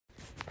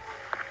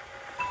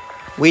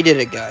We did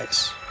it,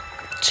 guys.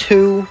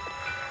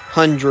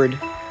 200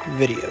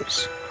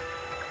 videos.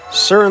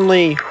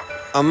 Certainly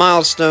a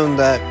milestone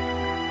that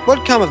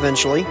would come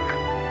eventually.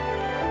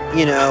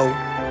 You know,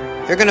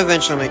 you're gonna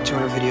eventually make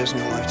 200 videos in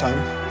your lifetime,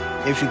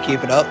 if you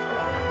keep it up.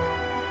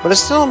 But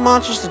it's still a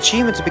monstrous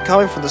achievement to be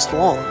coming for this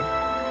long.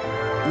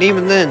 And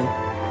even then,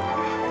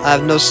 I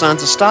have no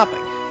signs of stopping.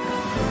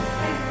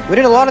 We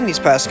did a lot in these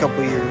past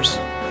couple years.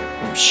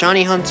 From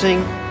shiny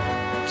hunting,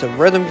 to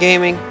rhythm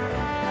gaming,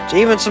 to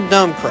even some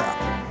dumb crap.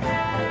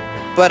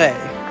 But hey.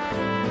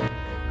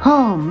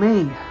 Oh,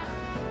 me.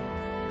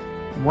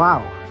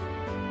 Wow.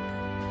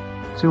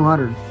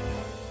 200.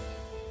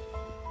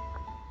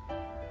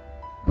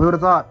 Who would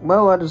have thought?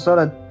 Well, I just thought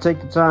I'd take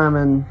the time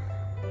and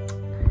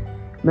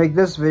make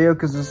this video,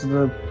 because this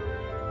is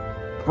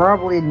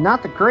probably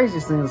not the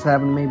craziest thing that's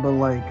happened to me, but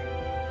like,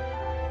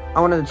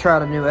 I wanted to try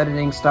out a new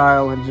editing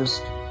style and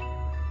just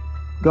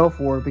go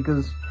for it,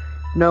 because,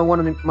 you know, one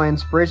of my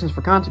inspirations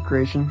for content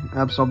creation,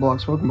 Absol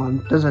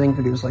Pokemon, does editing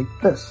videos like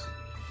this.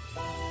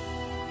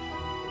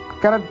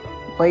 Kind of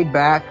laid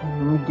back,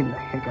 let me give me the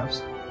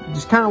hiccups.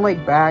 Just kind of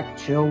laid back,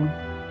 chilled,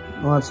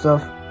 all that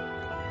stuff.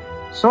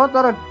 So I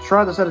thought I'd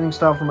try this editing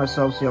style for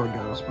myself, see how it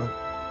goes, but...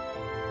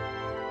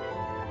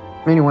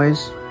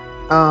 Anyways,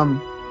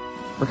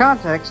 for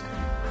context,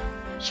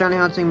 Shiny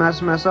Hunting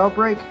Massive Mass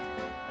Outbreak,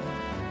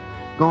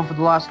 going for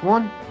the last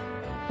one,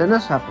 then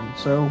this happened,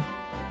 so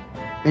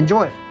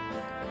enjoy it.